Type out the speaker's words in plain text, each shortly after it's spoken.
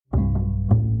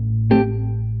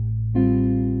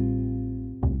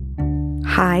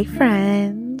Hi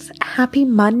friends, happy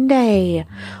Monday.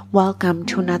 Welcome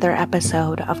to another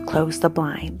episode of Close the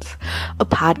Blinds, a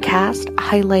podcast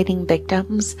highlighting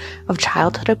victims of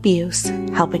childhood abuse,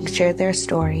 helping share their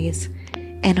stories,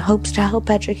 and hopes to help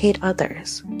educate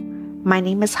others. My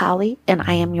name is Holly and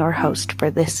I am your host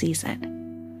for this season.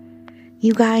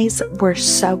 You guys were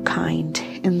so kind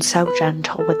and so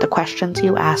gentle with the questions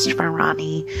you asked for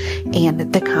Ronnie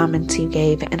and the comments you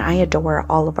gave, and I adore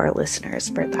all of our listeners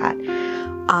for that.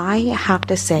 I have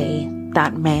to say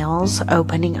that males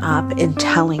opening up and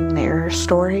telling their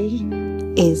story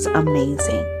is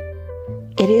amazing.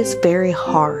 It is very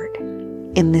hard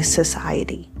in this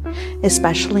society,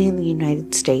 especially in the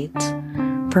United States,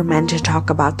 for men to talk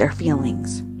about their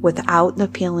feelings without the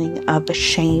feeling of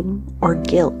shame or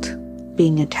guilt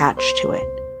being attached to it.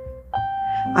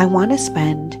 I want to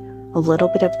spend a little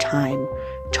bit of time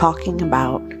talking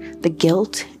about the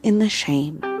guilt and the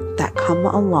shame that come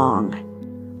along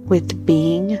with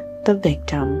being the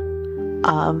victim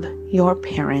of your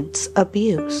parents'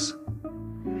 abuse.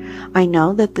 I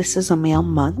know that this is a male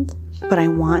month, but I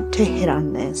want to hit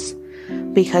on this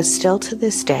because still to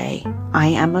this day, I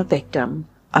am a victim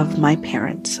of my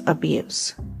parents'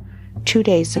 abuse. 2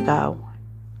 days ago,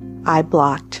 I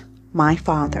blocked my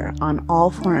father on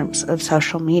all forms of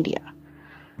social media.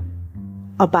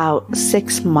 About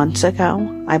 6 months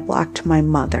ago, I blocked my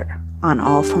mother on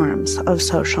all forms of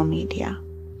social media.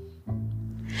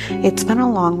 It's been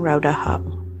a long road to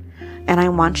hoe, and I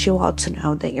want you all to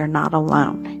know that you're not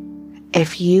alone.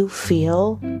 If you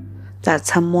feel that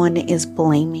someone is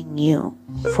blaming you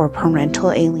for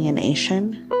parental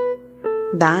alienation,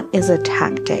 that is a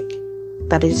tactic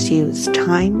that is used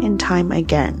time and time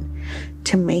again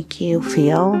to make you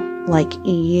feel like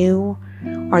you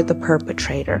are the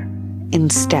perpetrator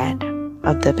instead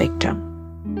of the victim.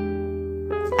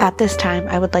 At this time,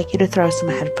 I would like you to throw some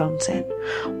headphones in,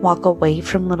 walk away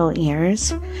from little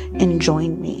ears, and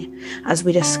join me as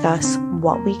we discuss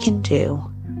what we can do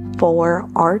for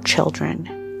our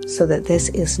children so that this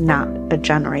is not a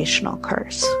generational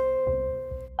curse.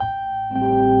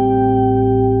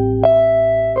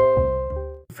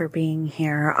 For being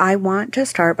here, I want to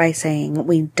start by saying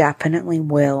we definitely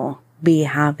will be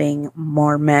having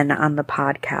more men on the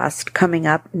podcast. Coming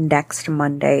up next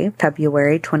Monday,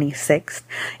 February 26th,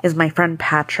 is my friend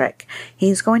Patrick.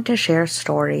 He's going to share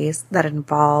stories that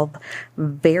involve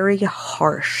very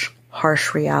harsh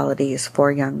realities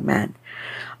for young men.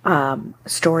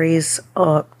 Stories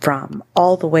from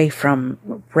all the way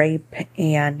from rape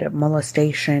and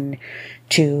molestation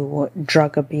to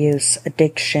drug abuse,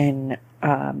 addiction,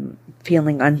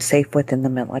 feeling unsafe within the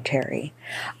military.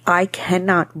 I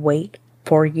cannot wait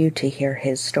for you to hear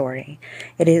his story.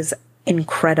 It is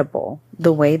incredible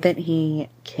the way that he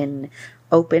can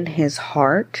open his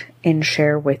heart and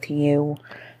share with you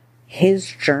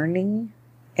his journey,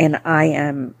 and I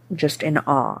am just in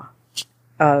awe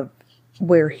of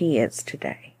where he is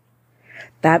today.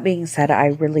 That being said, I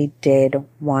really did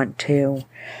want to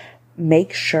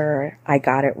make sure I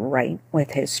got it right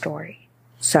with his story.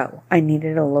 So I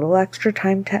needed a little extra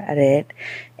time to edit,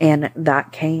 and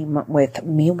that came with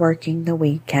me working the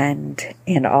weekend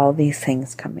and all these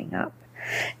things coming up.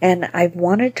 And I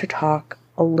wanted to talk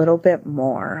a little bit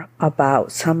more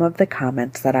about some of the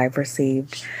comments that I've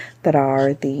received that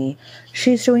are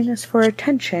she's doing this for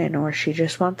attention, or she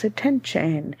just wants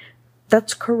attention.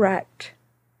 That's correct.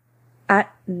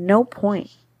 At no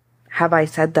point have I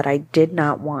said that I did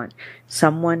not want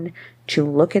someone to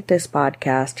look at this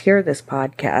podcast, hear this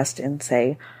podcast, and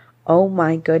say, oh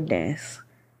my goodness,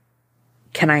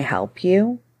 can I help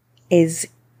you? Is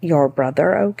your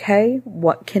brother okay?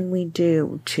 What can we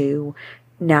do to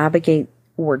navigate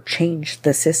or change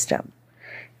the system?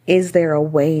 Is there a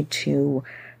way to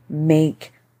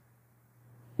make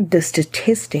the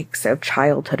statistics of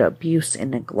childhood abuse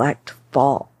and neglect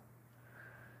fall?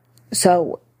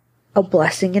 So, a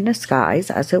blessing in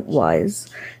disguise, as it was.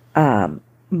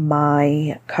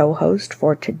 My co-host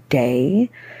for today,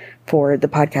 for the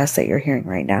podcast that you're hearing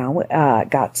right now,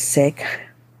 got sick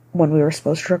when we were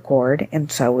supposed to record,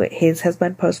 and so his has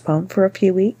been postponed for a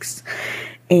few weeks,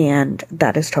 and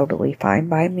that is totally fine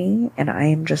by me, and I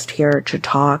am just here to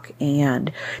talk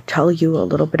and tell you a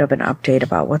little bit of an update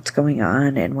about what's going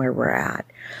on and where we're at.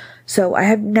 So I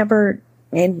have never,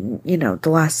 the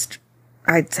last,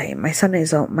 I'd say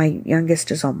my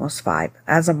youngest is almost 5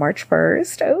 as of March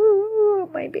 1st. Oh,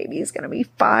 my baby is going to be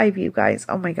 5, you guys.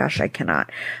 Oh my gosh, I cannot.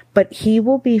 But he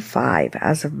will be 5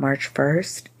 as of March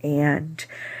 1st. And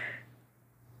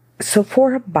so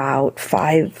for about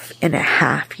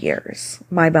 5.5 years,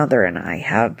 my mother and I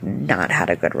have not had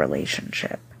a good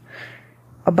relationship.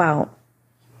 About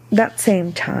that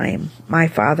same time, my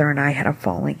father and I had a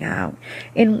falling out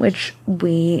in which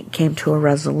we came to a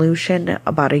resolution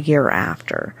about a year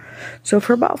after. So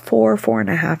for about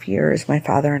 4.5 years, my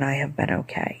father and I have been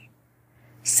okay.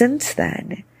 Since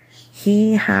then,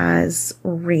 he has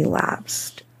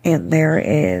relapsed, and there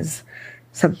is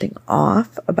something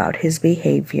off about his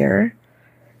behavior.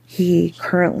 He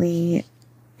currently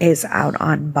is out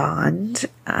on bond,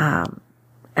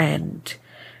 and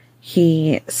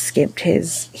he skipped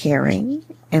his hearing,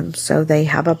 and so they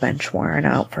have a bench warrant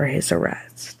out for his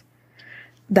arrest.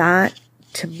 That,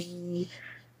 to me,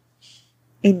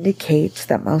 indicates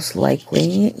that most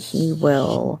likely he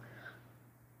will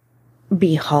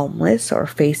be homeless or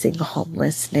facing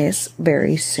homelessness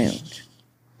very soon.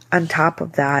 On top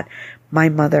of that, my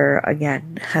mother,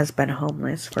 again, has been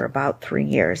homeless for about 3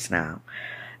 years now.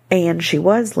 And she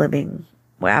was living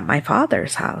at my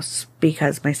father's house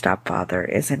because my stepfather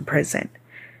is in prison.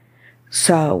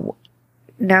 So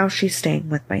now she's staying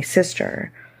with my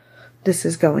sister. This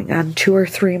is going on 2 or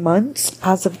 3 months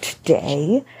as of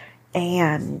today.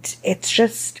 And it's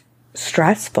just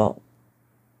stressful.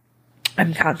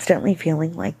 I'm constantly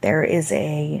feeling like there is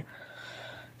a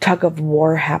tug of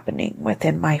war happening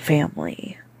within my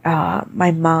family.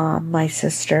 My mom, my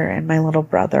sister, and my little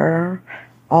brother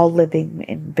all living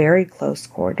in very close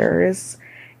quarters,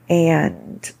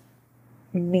 and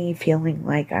me feeling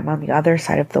like I'm on the other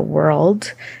side of the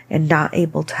world and not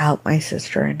able to help my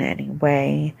sister in any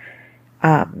way.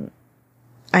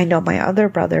 I know my other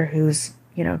brother, who's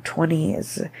 20,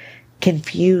 is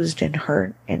confused and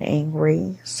hurt and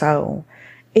angry. So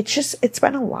it's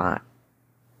been a lot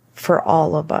for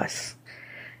all of us.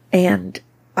 And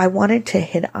I wanted to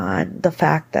hit on the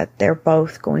fact that they're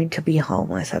both going to be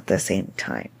homeless at the same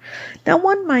time. Now,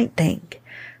 one might think,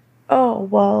 oh,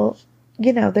 well,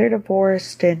 they're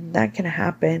divorced and that can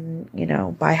happen,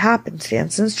 by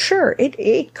happenstances. Sure,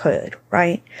 it could,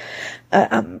 right?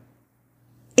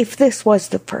 If this was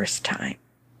the first time.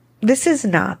 This is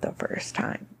not the first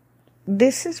time.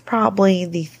 This is probably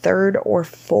the 3rd or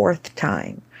 4th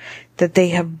time that they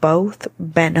have both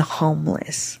been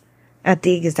homeless at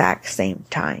the exact same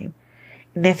time.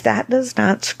 And if that does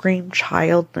not scream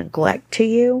child neglect to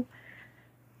you,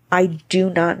 I do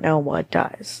not know what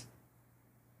does.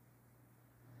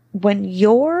 When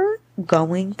you're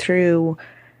going through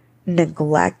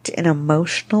neglect and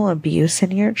emotional abuse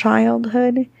in your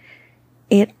childhood,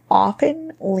 it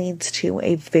often leads to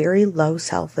a very low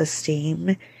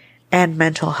self-esteem and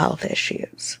mental health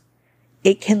issues.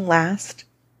 It can last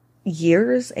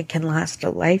years. It can last a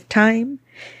lifetime.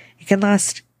 It can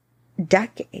last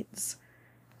decades.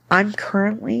 I'm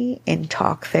currently in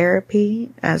talk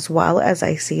therapy as well as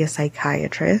I see a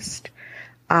psychiatrist.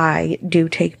 I do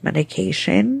take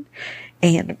medication.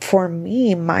 And for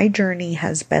me, my journey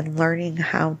has been learning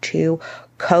how to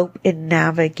cope and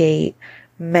navigate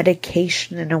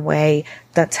medication in a way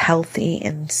that's healthy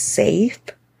and safe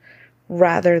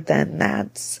rather than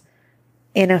that's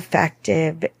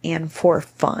ineffective and for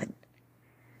fun.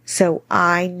 So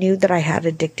I knew that I had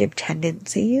addictive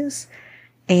tendencies,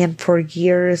 and for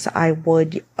years I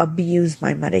would abuse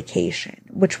my medication,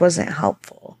 which wasn't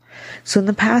helpful. So in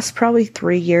the past probably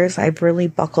 3 years, I've really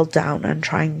buckled down on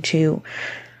trying to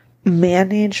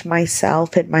manage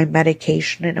myself and my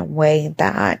medication in a way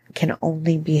that can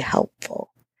only be helpful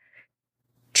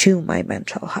to my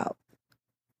mental health.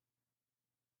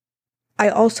 I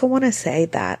also want to say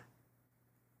that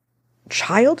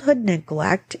childhood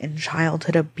neglect and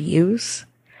childhood abuse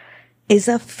is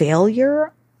a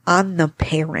failure on the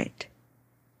parent.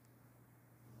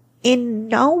 In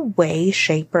no way,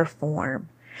 shape, or form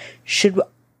should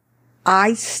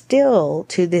I still,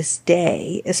 to this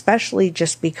day, especially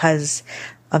just because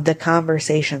of the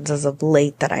conversations as of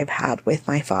late that I've had with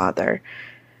my father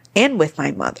and with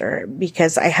my mother,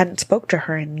 because I hadn't spoke to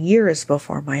her in years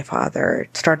before my father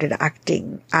started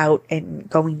acting out and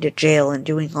going to jail and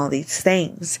doing all these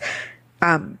things.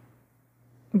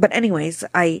 But anyways,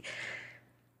 I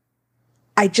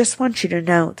just want you to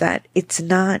know that it's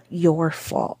not your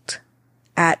fault.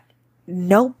 At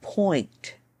no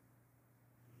point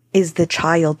is the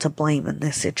child to blame in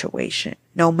this situation.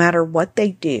 No matter what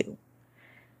they do,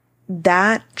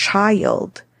 that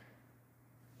child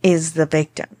is the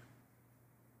victim.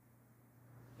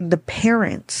 The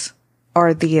parents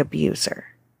are the abuser.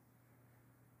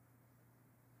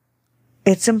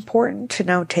 It's important to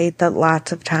notate that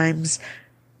lots of times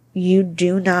you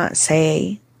do not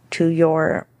say to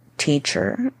your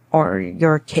teacher or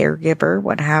your caregiver,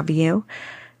 what have you,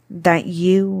 that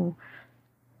you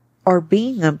are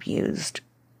being abused.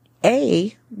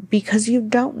 A, because you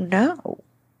don't know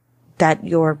that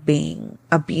you're being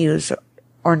abused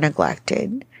or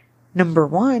neglected. Number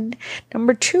one.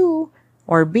 Number two,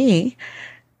 or B,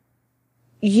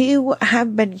 you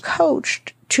have been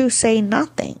coached to say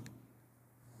nothing,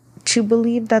 to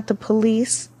believe that the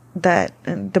police, that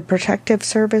the protective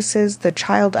services, the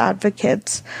child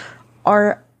advocates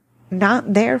are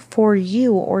not there for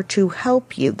you or to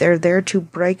help you. They're there to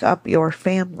break up your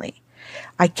family.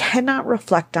 I cannot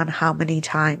reflect on how many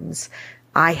times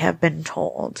I have been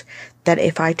told that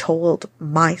if I told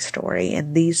my story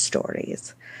and these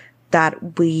stories,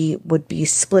 that we would be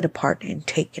split apart and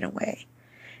taken away.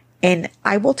 And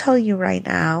I will tell you right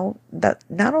now that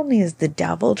not only is the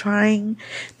devil trying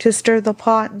to stir the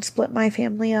pot and split my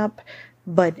family up,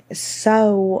 but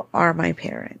so are my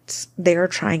parents. They are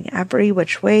trying every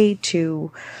which way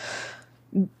to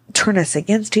turn us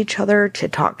against each other, to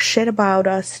talk shit about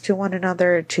us to one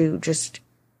another, to just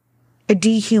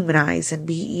dehumanize and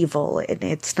be evil. And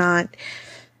it's not,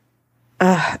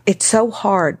 it's so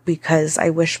hard because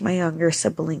I wish my younger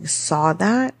siblings saw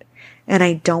that. And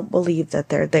I don't believe that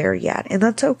they're there yet. And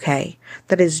that's okay.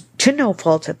 That is to no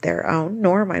fault of their own,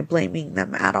 nor am I blaming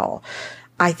them at all.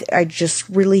 I just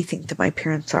really think that my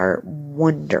parents are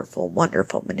wonderful,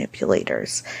 wonderful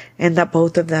manipulators, and that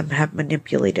both of them have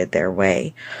manipulated their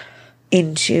way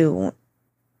into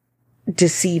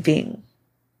deceiving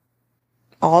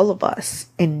all of us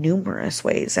in numerous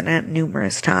ways and at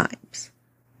numerous times.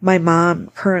 My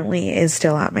mom currently is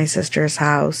still at my sister's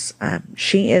house.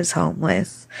 She is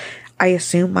homeless. I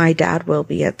assume my dad will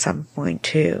be at some point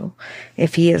too,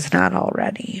 if he is not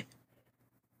already.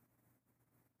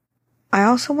 I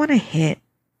also want to hit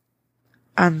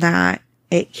on that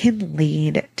it can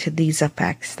lead to these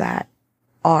effects that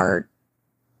are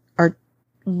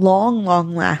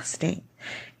long lasting,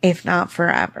 if not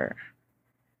forever.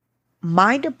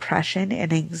 My depression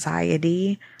and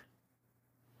anxiety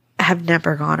have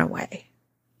never gone away.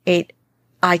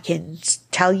 I can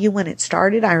tell you when it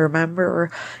started. I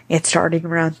remember it starting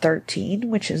around 13,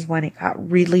 which is when it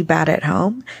got really bad at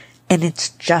home, and it's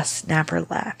just never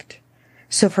left.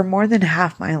 So for more than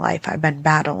half my life, I've been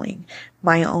battling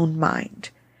my own mind.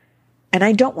 And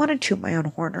I don't want to toot my own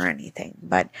horn or anything,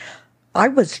 but I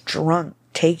was drunk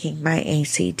taking my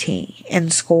ACT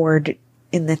and scored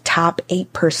in the top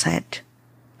 8%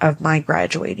 of my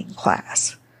graduating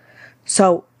class.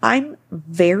 So I'm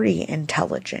very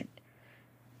intelligent.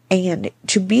 And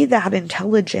to be that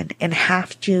intelligent and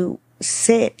have to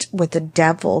sit with the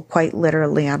devil quite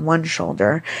literally on one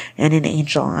shoulder and an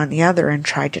angel on the other and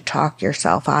try to talk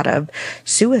yourself out of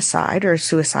suicide or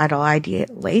suicidal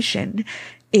ideation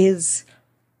is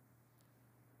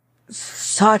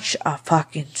such a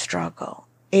fucking struggle.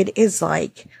 It is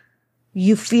like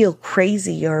you feel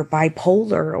crazy or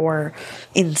bipolar or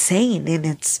insane, and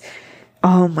it's,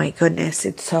 oh my goodness,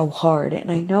 it's so hard.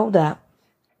 And I know that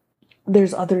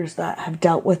there's others that have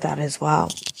dealt with that as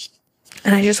well.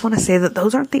 And I just want to say that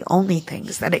those aren't the only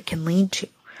things that it can lead to,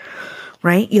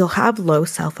 right? You'll have low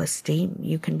self-esteem.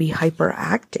 You can be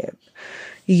hyperactive.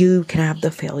 You can have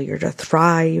the failure to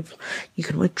thrive. You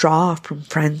can withdraw from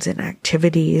friends and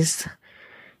activities.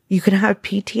 You can have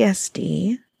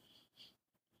PTSD.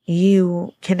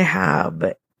 You can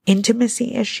have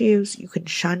intimacy issues. You can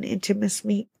shun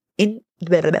intimacy.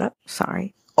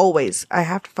 Always, I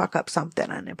have to fuck up something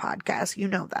on a podcast. You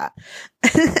know that.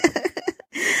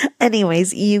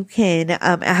 Anyways, you can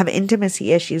have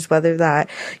intimacy issues, whether that,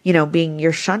 being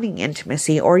you're shunning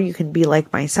intimacy, or you can be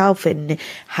like myself and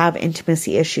have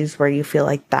intimacy issues where you feel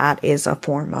like that is a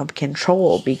form of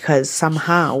control because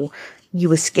somehow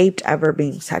you escaped ever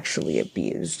being sexually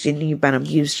abused and you've been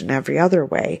abused in every other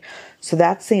way. So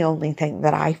that's the only thing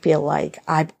that I feel like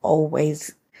I've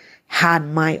always had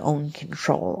my own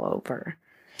control over.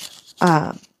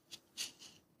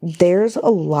 There's a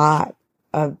lot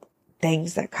of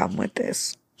things that come with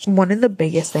this. One of the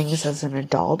biggest things as an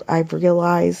adult I've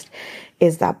realized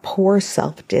is that poor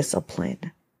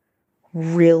self-discipline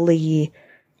really,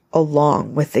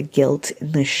 along with the guilt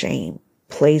and the shame,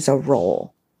 plays a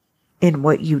role in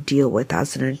what you deal with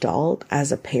as an adult,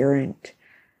 as a parent,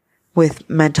 with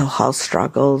mental health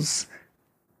struggles,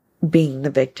 being the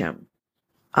victim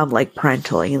of like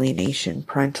parental alienation,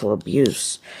 parental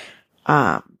abuse.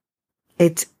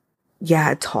 It's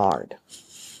hard.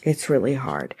 It's really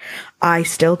hard. I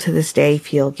still to this day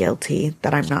feel guilty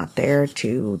that I'm not there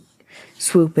to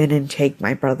swoop in and take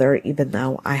my brother, even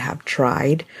though I have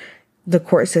tried. The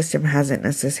court system hasn't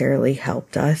necessarily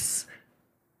helped us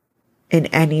in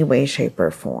any way, shape,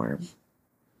 or form.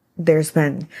 There's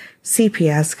been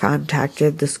CPS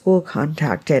contacted, the school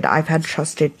contacted. I've had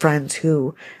trusted friends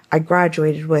who I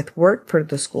graduated with, work for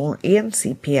the school and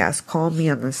CPS, call me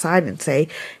on the side and say,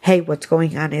 hey, what's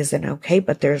going on isn't okay,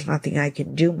 but there's nothing I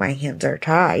can do. My hands are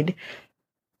tied.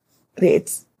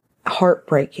 It's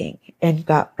heartbreaking and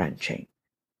gut-wrenching.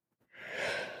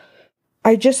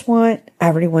 I just want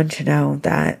everyone to know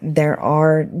that there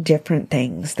are different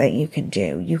things that you can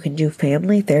do. You can do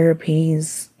family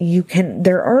therapies.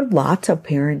 There are lots of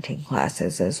parenting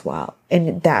classes as well.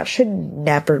 And that should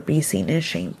never be seen as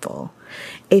shameful.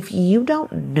 If you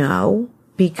don't know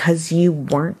because you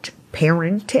weren't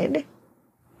parented,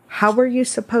 how are you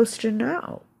supposed to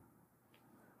know?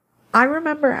 I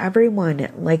remember everyone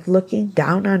looking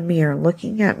down on me or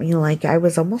looking at me like I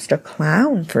was almost a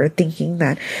clown for thinking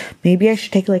that maybe I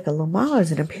should take a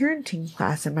Lamaze in a parenting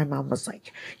class. And my mom was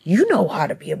like, you know how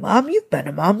to be a mom. You've been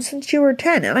a mom since you were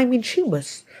 10. And I mean, she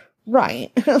was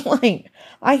right.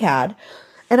 I had,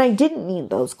 and I didn't need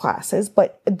those classes,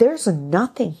 but there's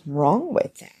nothing wrong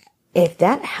with that. If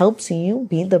that helps you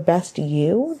be the best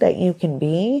you that you can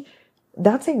be,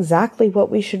 that's exactly what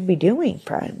we should be doing,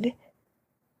 friend.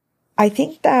 I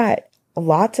think that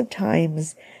lots of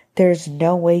times there's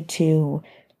no way to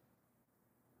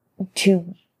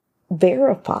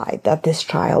verify that this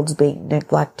child's being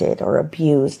neglected or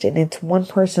abused, and it's one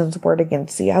person's word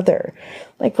against the other.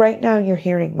 Right now you're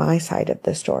hearing my side of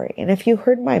the story, and if you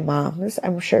heard my mom's,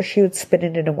 I'm sure she would spin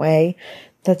it in a way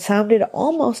that sounded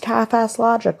almost half-ass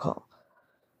logical.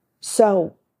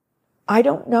 So, I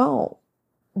don't know.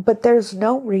 But there's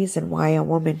no reason why a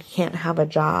woman can't have a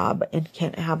job and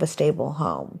can't have a stable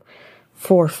home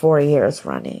for 4 years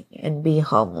running and be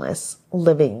homeless,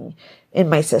 living in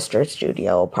my sister's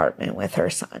studio apartment with her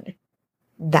son.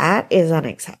 That is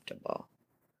unacceptable.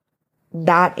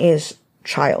 That is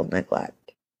child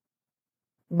neglect.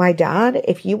 My dad,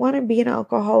 if you want to be an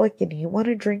alcoholic and you want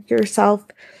to drink yourself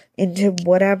into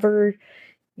whatever,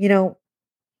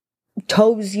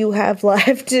 toes you have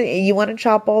left, you want to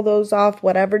chop all those off,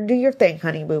 whatever, do your thing,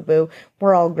 honey boo boo.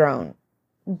 We're all grown.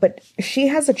 But she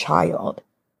has a child.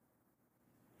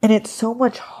 And it's so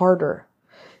much harder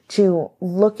to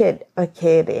look at a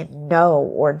kid and know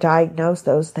or diagnose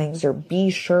those things or be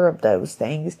sure of those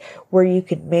things where you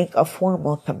can make a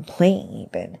formal complaint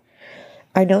even.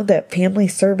 I know that family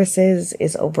services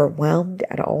is overwhelmed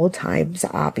at all times,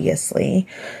 obviously.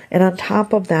 And on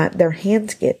top of that, their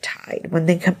hands get tied. When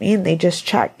they come in, they just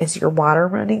check, is your water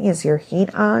running? Is your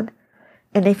heat on?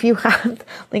 And if you have,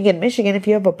 in Michigan, if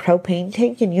you have a propane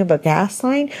tank and you have a gas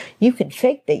line, you can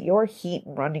fake that your heat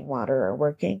and running water are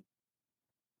working.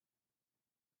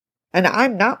 And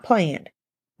I'm not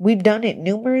We've done it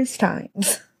numerous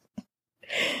times.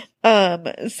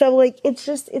 So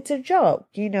it's a joke,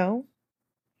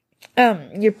 Your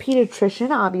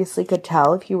pediatrician obviously could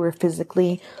tell if you were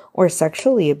physically or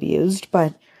sexually abused,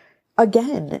 but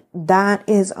again, that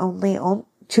is only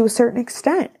to a certain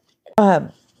extent.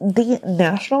 The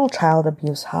National Child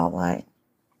Abuse Hotline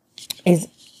is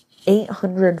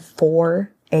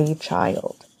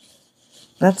 800-4-A-CHILD.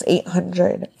 That's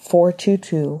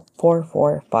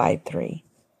 800-422-4453.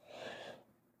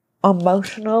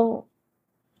 Emotional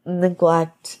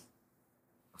neglect,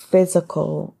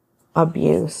 physical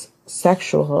abuse,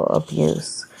 sexual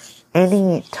abuse,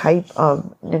 any type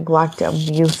of neglect,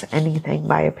 abuse, anything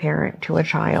by a parent to a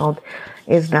child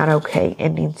is not okay. It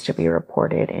needs to be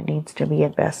reported. It needs to be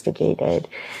investigated.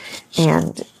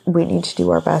 And we need to do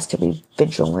our best to be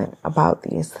vigilant about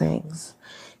these things.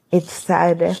 It's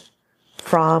said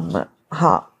from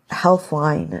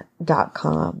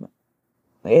healthline.com,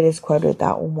 it is quoted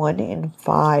that 1 in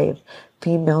 5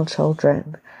 female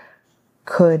children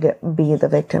could be the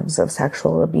victims of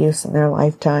sexual abuse in their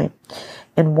lifetime,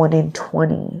 and 1 in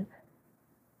 20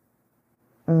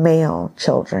 male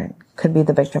children could be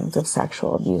the victims of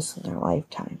sexual abuse in their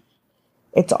lifetime.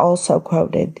 It's also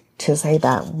quoted to say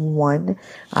that 1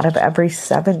 out of every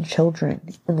 7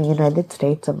 children in the United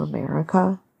States of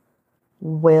America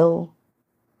will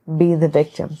be the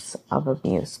victims of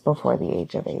abuse before the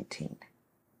age of 18.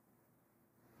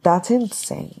 That's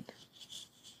insane.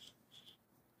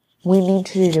 We need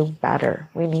to do better.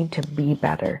 We need to be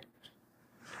better.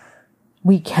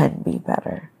 We can be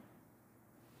better.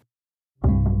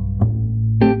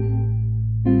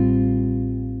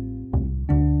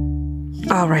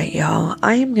 All right, y'all.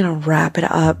 I am going to wrap it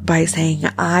up by saying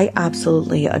I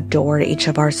absolutely adore each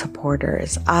of our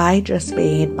supporters. I just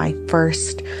made my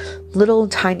first little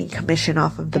tiny commission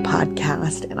off of the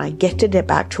podcast, and I gifted it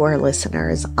back to our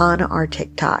listeners on our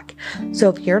TikTok. So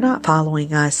if you're not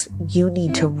following us, you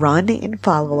need to run and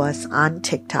follow us on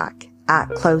TikTok at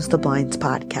Close the Blinds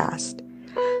Podcast.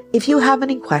 If you have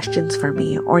any questions for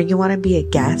me or you want to be a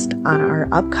guest on our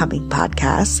upcoming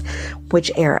podcasts,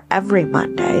 which air every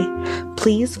Monday,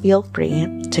 please feel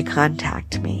free to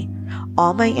contact me.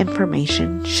 All my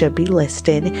information should be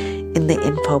listed in the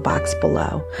info box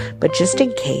below, but just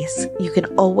in case, you can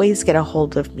always get a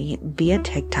hold of me via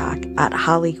TikTok at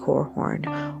Holly Corhorn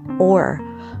or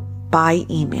by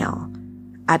email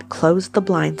at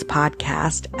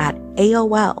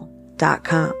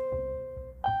closetheblindspodcast@aol.com.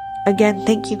 Again,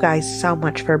 thank you guys so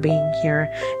much for being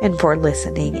here and for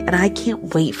listening, and I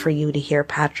can't wait for you to hear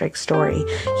Patrick's story.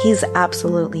 He's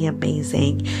absolutely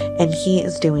amazing, and he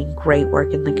is doing great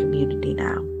work in the community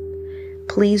now.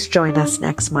 Please join us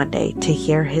next Monday to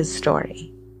hear his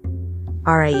story.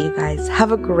 All right, you guys,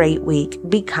 have a great week.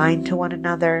 Be kind to one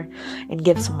another and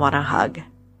give someone a hug.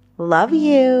 Love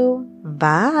you.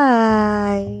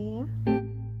 Bye.